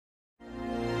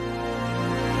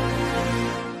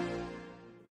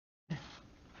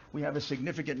we have a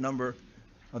significant number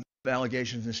of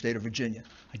allegations in the state of Virginia.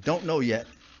 I don't know yet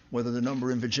whether the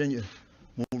number in Virginia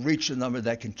will reach the number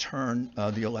that can turn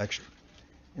the election.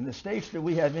 In the states that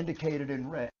we have indicated in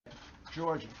red,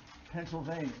 Georgia,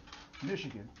 Pennsylvania,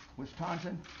 Michigan,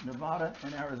 Wisconsin, Nevada,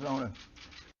 and Arizona,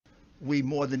 we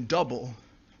more than double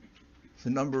the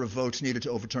number of votes needed to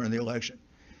overturn the election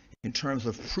in terms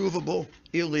of provable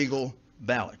illegal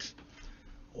ballots.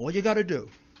 All you got to do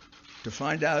to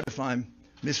find out if I'm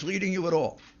misleading you at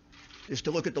all is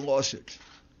to look at the lawsuits.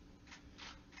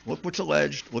 Look what's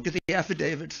alleged. Look at the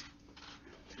affidavits.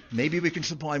 Maybe we can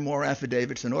supply more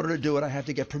affidavits. In order to do it, I have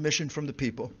to get permission from the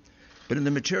people. But in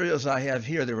the materials I have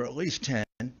here, there are at least 10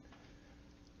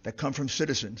 that come from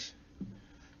citizens.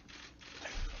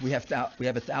 We have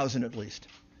 1,000 at least.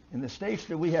 In the states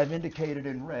that we have indicated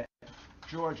in red,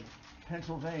 Georgia,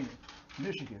 Pennsylvania,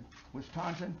 Michigan,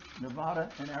 Wisconsin, Nevada,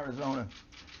 and Arizona,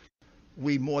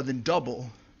 we more than double.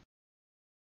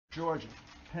 Georgia,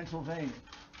 Pennsylvania,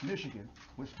 Michigan,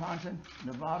 Wisconsin,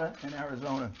 Nevada, and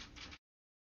Arizona.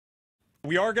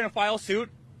 We are going to file suit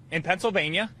in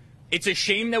Pennsylvania. It's a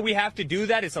shame that we have to do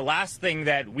that. It's the last thing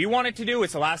that we wanted to do.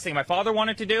 It's the last thing my father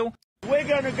wanted to do. We're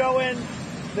going to go in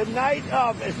the night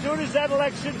of, as soon as that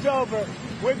election's over,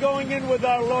 we're going in with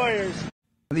our lawyers.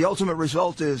 And the ultimate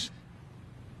result is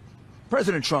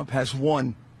President Trump has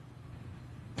won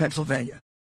Pennsylvania.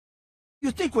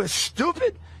 You think we're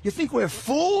stupid? You think we're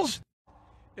fools?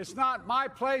 It's not my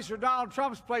place or Donald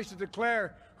Trump's place to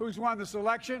declare who's won this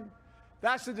election.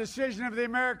 That's the decision of the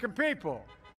American people.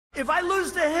 If I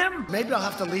lose to him, maybe I'll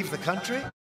have to leave the country.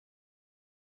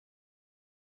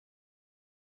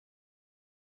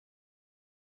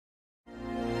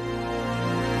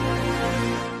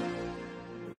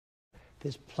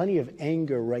 There's plenty of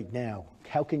anger right now.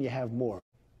 How can you have more?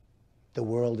 The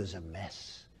world is a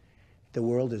mess. The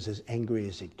world is as angry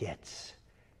as it gets.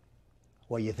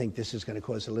 Well, you think this is going to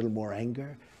cause a little more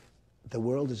anger? The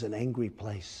world is an angry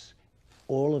place.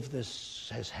 All of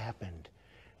this has happened.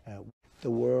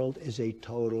 The world is a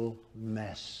total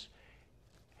mess.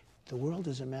 The world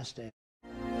is a mess, Dan.